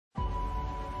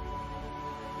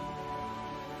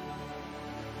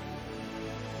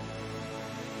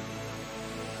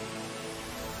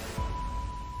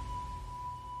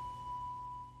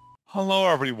Hello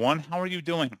everyone, how are you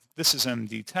doing? This is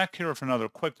MD Tech here with another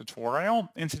quick tutorial.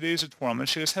 In today's tutorial, I'm going to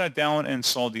show you guys how to download and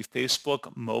install the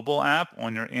Facebook mobile app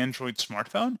on your Android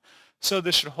smartphone. So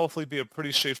this should hopefully be a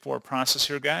pretty straightforward process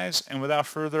here, guys. And without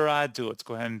further ado, let's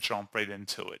go ahead and jump right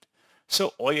into it.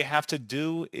 So all you have to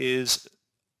do is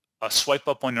swipe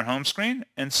up on your home screen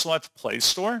and select Play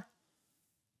Store.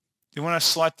 You want to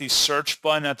select the search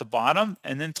button at the bottom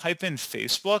and then type in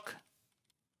Facebook.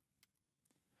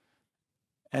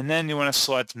 And then you want to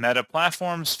select Meta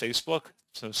Platforms, Facebook.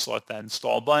 So select that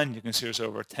install button. You can see there's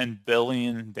over 10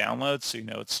 billion downloads, so you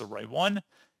know it's the right one.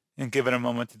 And give it a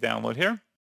moment to download here.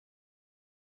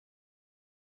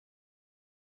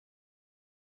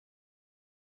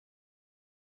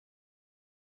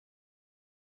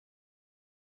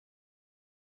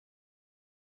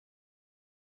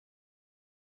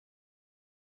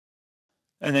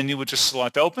 And then you would just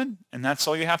select open, and that's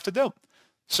all you have to do.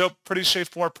 So pretty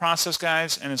straightforward process,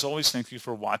 guys. And as always, thank you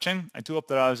for watching. I do hope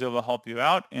that I was able to help you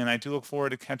out, and I do look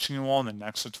forward to catching you all in the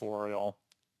next tutorial.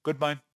 Goodbye.